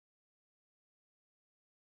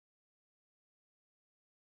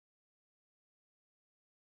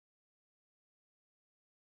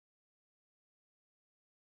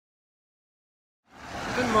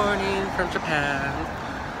morning from Japan.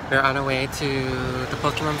 We're on our way to the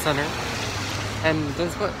Pokemon Center. And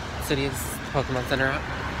this is what city is the Pokemon Center at?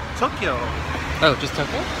 Tokyo. Oh, just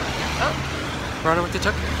Tokyo? Oh. We're on our way to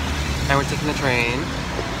Tokyo. And we're taking the train.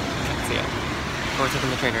 Can't see it. But we're taking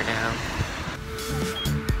the train right now.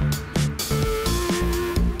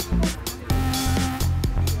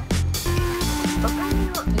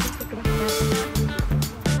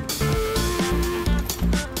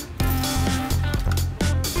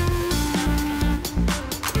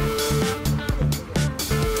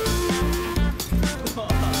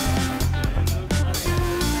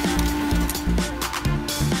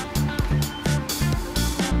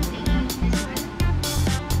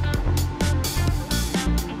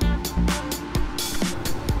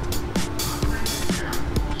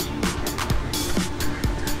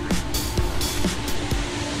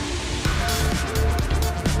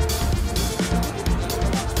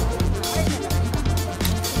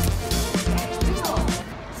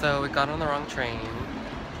 So we got on the wrong train.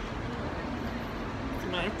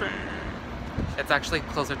 It's actually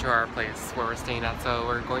closer to our place where we're staying at, so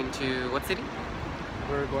we're going to what city?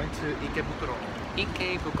 We're going to Ikebukuro.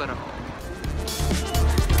 Ikebukuro.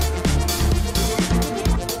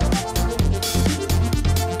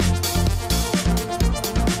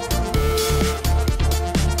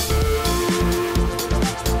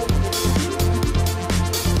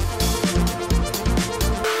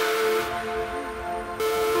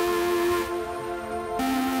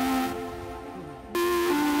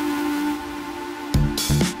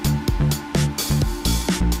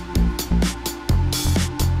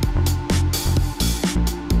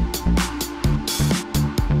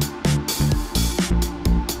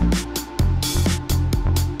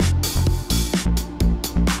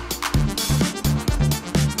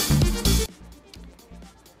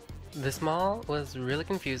 This mall was really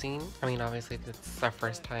confusing. I mean, obviously it's our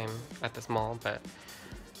first time at this mall, but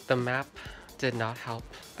the map did not help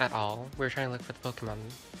at all. We were trying to look for the Pokemon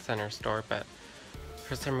Center store, but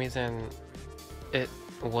for some reason it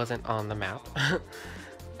wasn't on the map,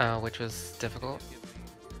 which was difficult.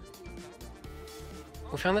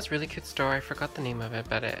 We found this really cute store. I forgot the name of it,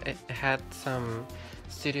 but it had some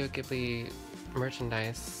Studio Ghibli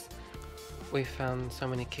merchandise. We found so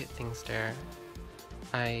many cute things there.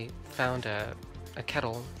 I found a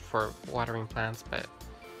kettle for watering plants, but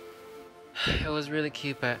it was really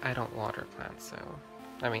cute, but I don't water plants, so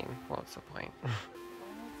I mean, what's the point?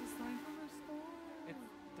 It's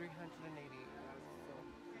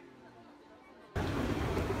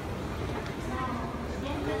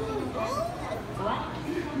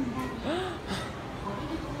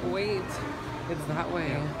Wait, it's that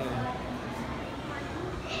way.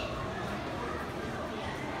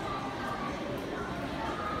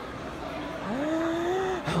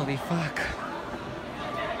 Holy fuck.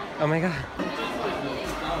 Oh my god.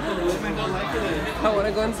 I want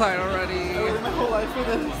to go inside already. I waited my whole life for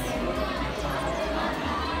this.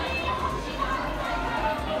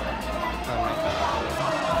 Oh my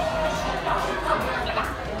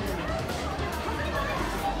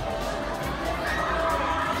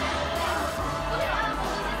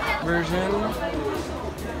god. Version.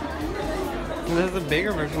 This is a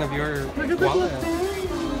bigger version of your wallet.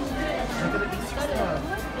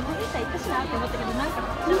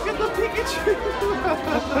 Look at the Pikachu!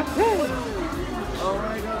 Oh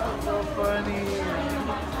my god, that's so funny!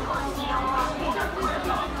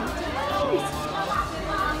 Oh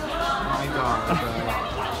my god.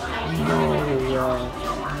 No!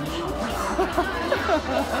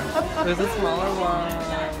 There's a smaller one.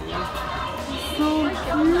 So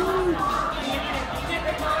cute!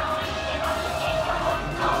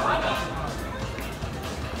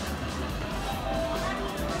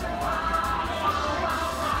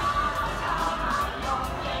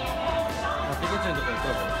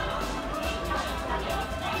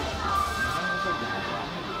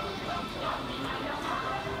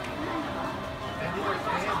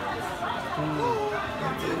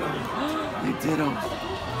 They did them.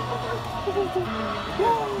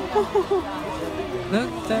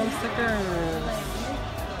 Look, damn stickers.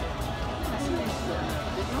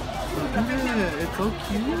 Look at it. It's so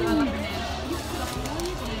cute.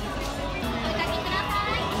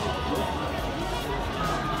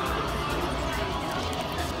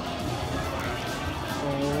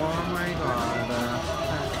 Oh my god.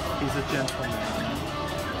 He's a gentleman.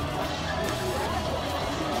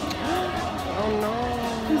 Oh no.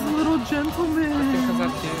 He's a little gentleman. I think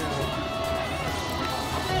that's cute.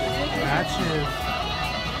 Matches.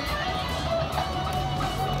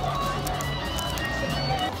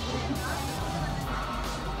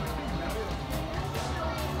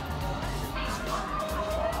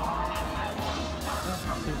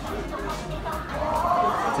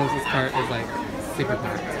 since this cart is like super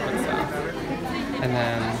packed with stuff. And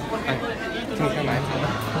then can you come back to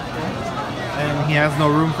And he has no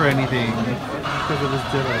room for anything because of his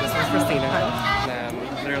dinner. This was Christina. And then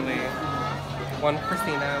literally one for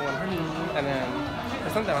Christina, one for me, and then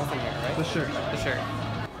there's something else in here, right? The shirt. The shirt.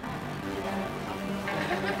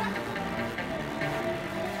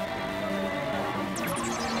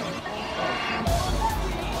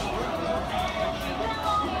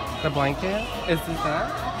 The blanket? Is this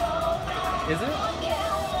that? Is it?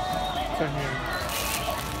 It's right here.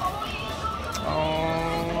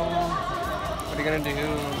 Oh, what are you gonna do?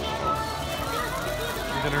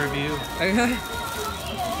 I'm gonna review.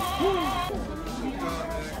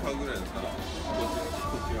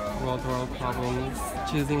 World problems.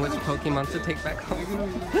 Choosing which Pokemon to take back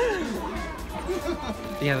home.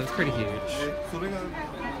 Yeah, that's pretty huge.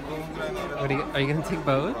 What are you gonna take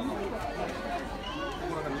both?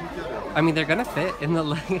 I mean, they're gonna fit in the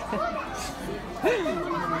leg.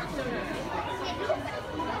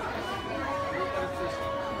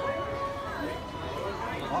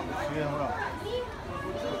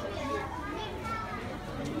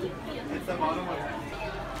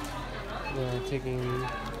 We're taking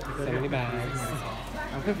so many bags.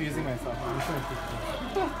 I'm confusing myself.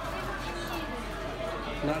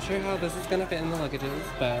 Not sure how this is gonna fit in the luggages,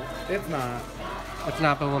 but It's not. it's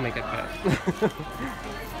not, but we'll make it fit.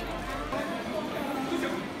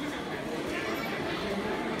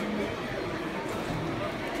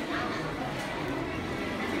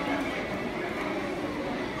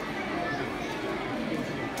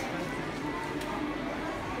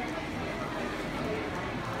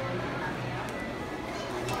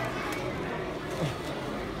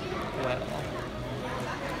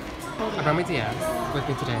 I brought my DS with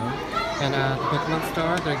me today, and at the Pokemon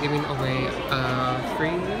store they're giving away a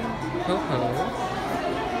free Ho-Ho,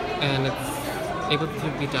 and it's able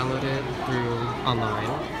to be downloaded through online.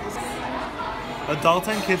 Adults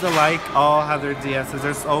and kids alike all have their DSs.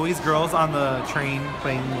 There's always girls on the train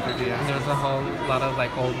playing with their And DS. there's a whole lot of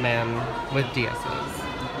like old men with DSs.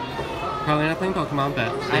 Probably not playing Pokemon,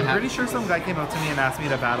 but I'm pretty sure some guy came up to me and asked me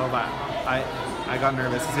to battle, but I got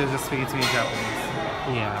nervous because he was just speaking to me in Japanese.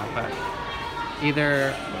 Yeah, but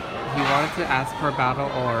either he wanted to ask for a battle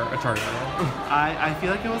or a tournament. I feel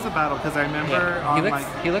like it was a battle because I remember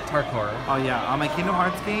Yeah. He looked hardcore. Oh yeah, on my Kingdom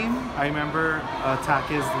Hearts game, I remember attack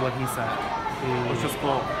is what he said, which was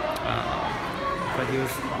cool.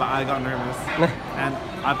 But I got nervous, and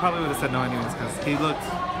I probably would have said no anyways because he looked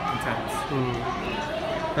intense.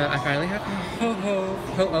 But I finally have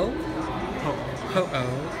Ho-Oh,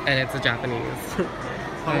 and it's a Japanese,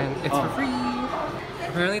 and it's for free.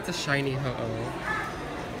 Apparently it's a shiny Ho-Oh.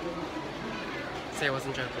 See, I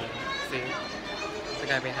wasn't joking. See? The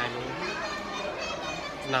guy behind me.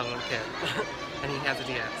 He's not a little kid. And he has a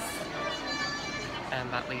DS.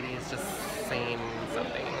 And that lady is just saying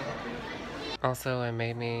something. Also, it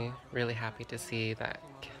made me really happy to see that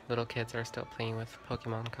little kids are still playing with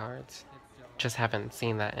Pokemon cards. Just haven't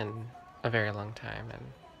seen that in a very long time, and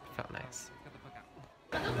it felt nice.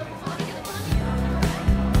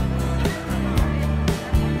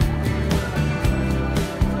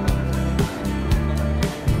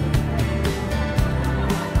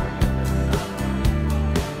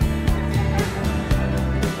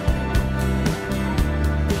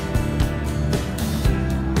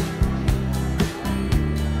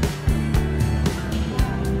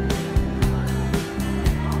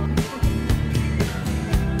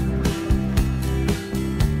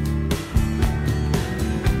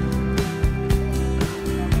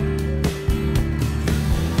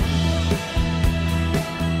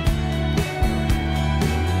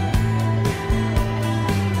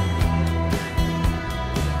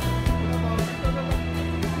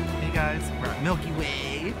 Milky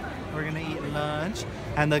Way. We're gonna eat lunch,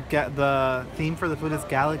 and the theme for the food is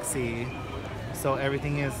galaxy, so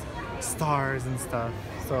everything is stars and stuff.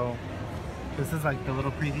 So this is like the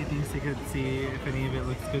little preview thing, so you could see if any of it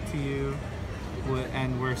looks good to you.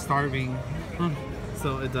 And we're starving,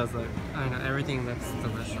 so it does look. I know, everything looks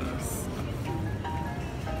delicious.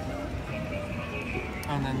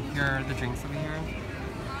 And then here are the drinks over here.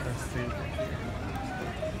 Let's see.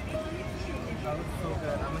 That looks so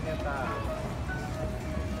good. I'm gonna get that.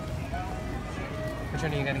 Which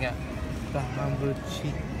one are you gonna get? The hamburger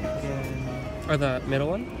chicken. Or the middle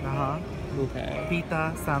one? Okay.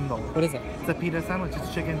 Pita sandal. What is it? It's a pita sandwich.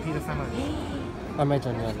 It's chicken pita sandwich. I might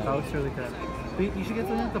join you on That that. looks really good. But you should get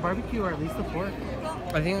something with the barbecue or at least the pork.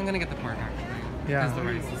 I think I'm gonna get the pork actually. Yeah. Because the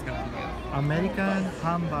rice is gonna be good. American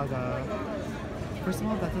hamburger. First of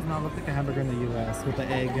all, that does not look like a hamburger in the US with the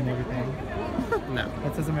egg and everything. No.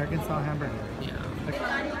 It says American style hamburger. Yeah. Maybe.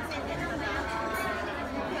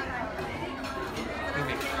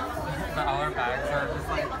 But all our bags are just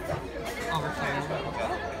like overflowing.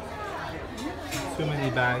 Too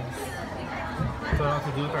many bags. Don't know what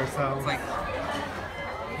to do with ourselves. It's like,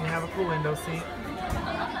 We have a cool window seat.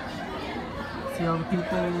 See all the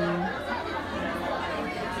people.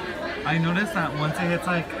 I noticed that once it hits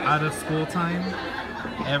like out of school time,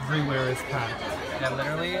 everywhere is packed. yeah,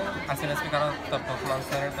 literally, as soon as we got out of the Pokemon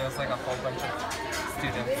Center, there was like a whole bunch of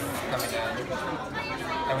students coming in.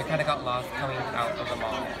 And we kind of got lost coming out of the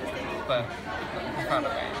mall. But we found a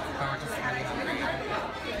way. But we're just really hungry.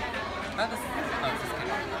 Just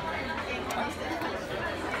kidding.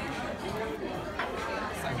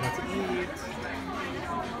 Let's eat.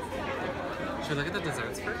 Should we look at the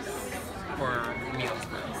desserts first? Or meals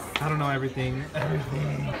first? I don't know everything.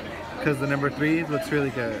 Because the number 3 looks really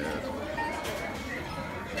good.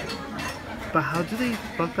 But how do they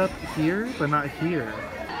fuck up here, but not here?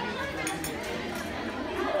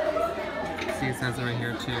 See, it says it right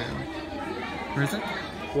here too. Where is it?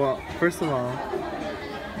 Well, first of all,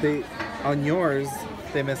 they on yours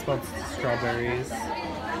they misspelled strawberries.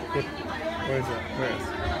 Where is it? Where is it?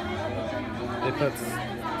 They put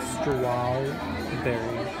strawberry,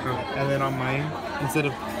 and then on mine, instead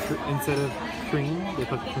of cream, they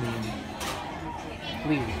put cream.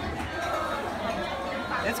 Leave.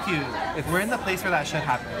 It's cute. We're in the place where that should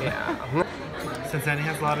happen. Yeah. Since Annie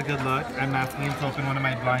has a lot of good luck, I'm asking him to open one of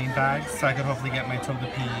my blind bags so I can hopefully get my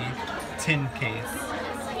Togepi tin case.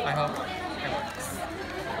 I hope it works.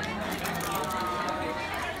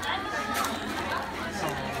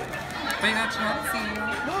 But you got Chansey.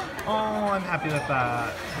 Oh, I'm happy with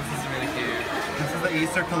that. This is really cute. This is the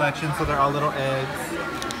Easter collection, so they're all little eggs.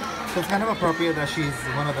 So it's kind of appropriate that she's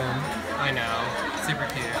one of them. I know. Super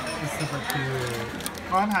cute. It's super cute.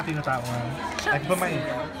 Oh, I'm happy with that one. I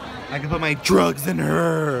can put my drugs in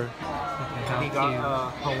her. How He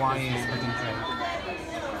got Hawaiian.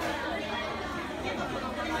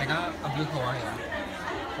 I got a blue Hawaiian.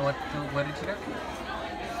 What did you get?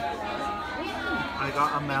 I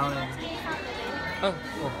got a melon. Oh,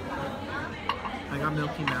 cool. I got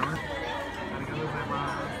milky melon.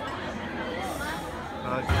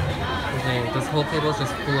 Okay, this whole table is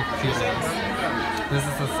just full of cuties. This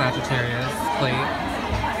is a Sagittarius plate.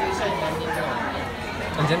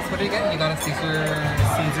 And James, what did you get? You got a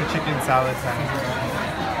Caesar chicken salad sandwich.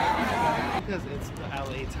 Because it's the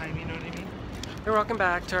LA time, you know what I mean? We're walking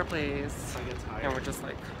back to our place. I get tired. And we're just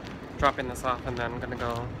like dropping this off and then gonna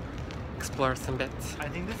go explore some bits. I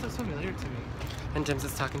think this is familiar to me. And James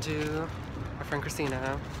is talking to our friend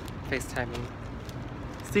Christina, FaceTiming.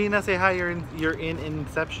 Stina, say hi. You're in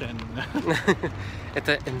Inception. It's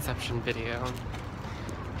an Inception video.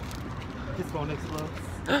 His phone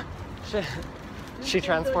explodes. She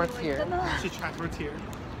transports here. She transports here.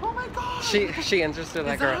 Oh my god! She enters through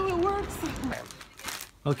that Is that girl. how it works?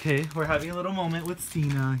 Okay, we're having a little moment with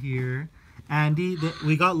Stina here. Andy,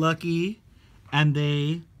 we got lucky, and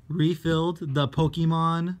they refilled the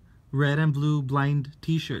Pokemon Red and Blue blind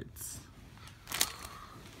T-shirts.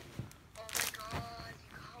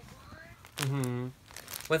 Mm-hmm.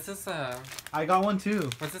 What's this, I got one too.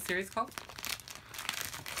 what's this series called?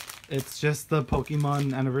 It's just the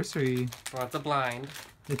Pokemon anniversary. Well, it's a blind.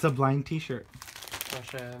 It's a blind T-shirt, I'll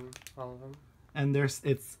show him all of them. and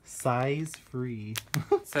it's size free.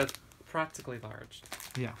 So it's practically large,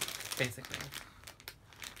 Yeah, basically.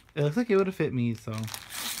 it looks like it would have fit me. So,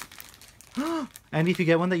 Andy, if you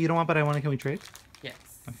get one that you don't want but I want it, can we trade? Yes.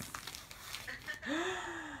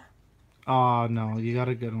 Oh no, you got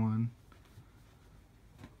a good one.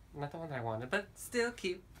 Not the one I wanted, but still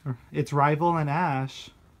cute. It's Rival and Ash.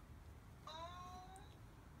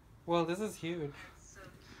 Well, this is huge.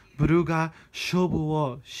 Buruga shobu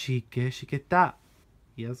wo shike shiketa.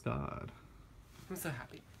 Yes, God. I'm so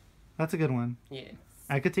happy. That's a good one. Yes.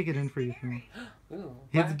 I could take it in for you. If you want. Ooh.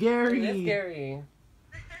 It's what? Gary. It is Gary.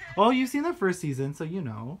 Oh, you've seen the first season, so you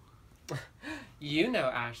know. You know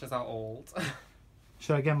Ash is all old.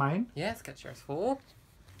 Should I get mine? Yes, get yours, fool.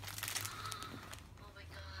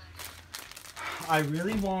 I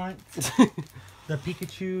really want the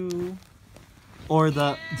Pikachu or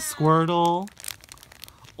the Squirtle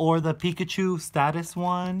or the Pikachu status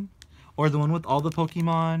one or the one with all the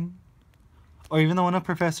Pokemon or even the one of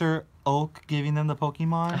Professor Oak giving them the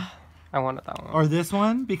Pokemon I wanted that one. or this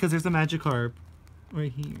one because there's a Magikarp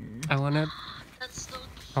right here. I want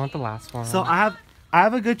the last one. So I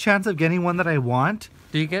have a good chance of getting one that I want.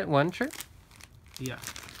 Do you get one shirt? Yeah.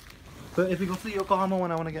 But if we go to the Yokohama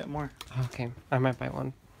one, I want to get more. Okay, I might buy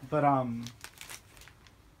one. But I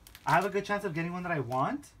have a good chance of getting one that I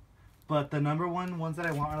want. But the number one ones that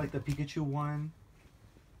I want are like the Pikachu one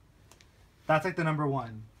That's like the number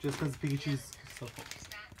one, just because Pikachu's so cool.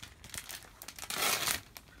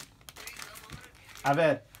 I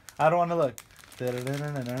bet. I don't want to look.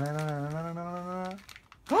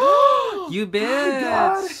 You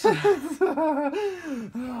bitch!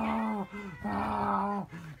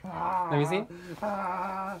 Let me see.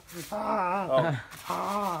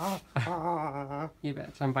 You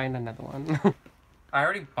bitch! I'm buying another one. I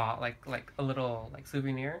already bought like a little like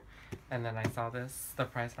souvenir, and then I saw the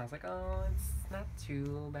price, and I was like, oh, it's not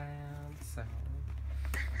too bad. So.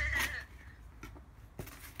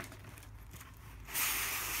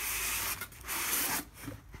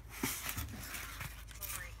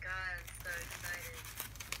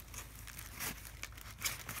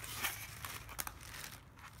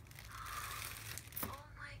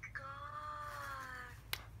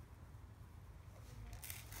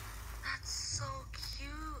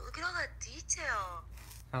 Detail.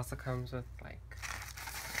 It also comes with like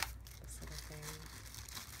this little thing.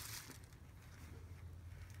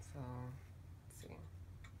 So let's see.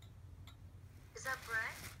 Is that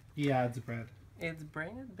bread? Yeah, it's bread. It's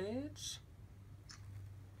bread, bitch.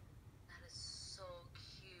 That is so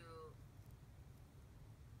cute.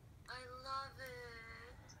 I love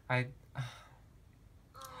it.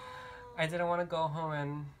 I didn't want to go home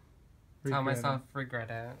and tell Regret myself regret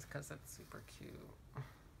it because it's super cute.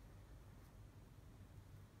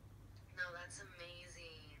 No, that's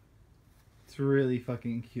amazing. It's really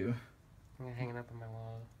fucking cute. I'm gonna hang it up on my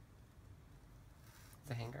wall.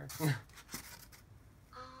 It's a hanger. Oh,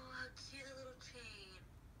 how cute a little chain.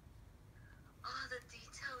 Oh, the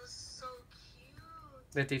detail is so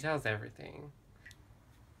cute. The detail's everything.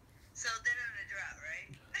 So they're not in a drought, right?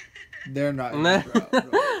 They're not in the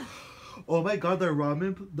drought, no. Oh my god, the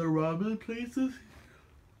ramen places.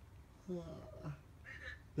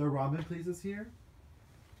 The ramen places here.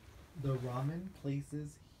 The ramen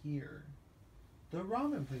places here. The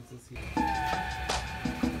ramen places here.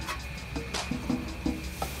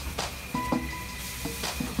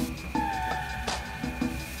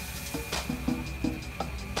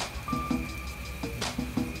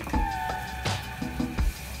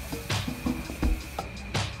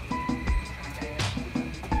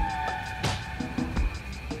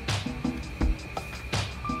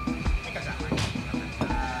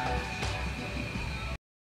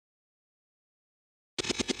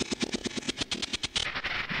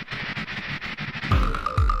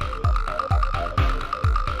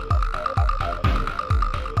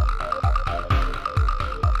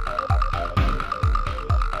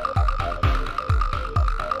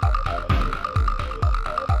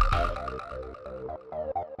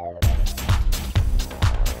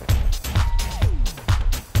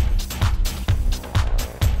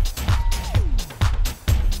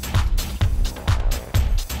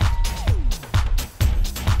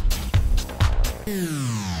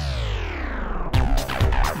 Yeah.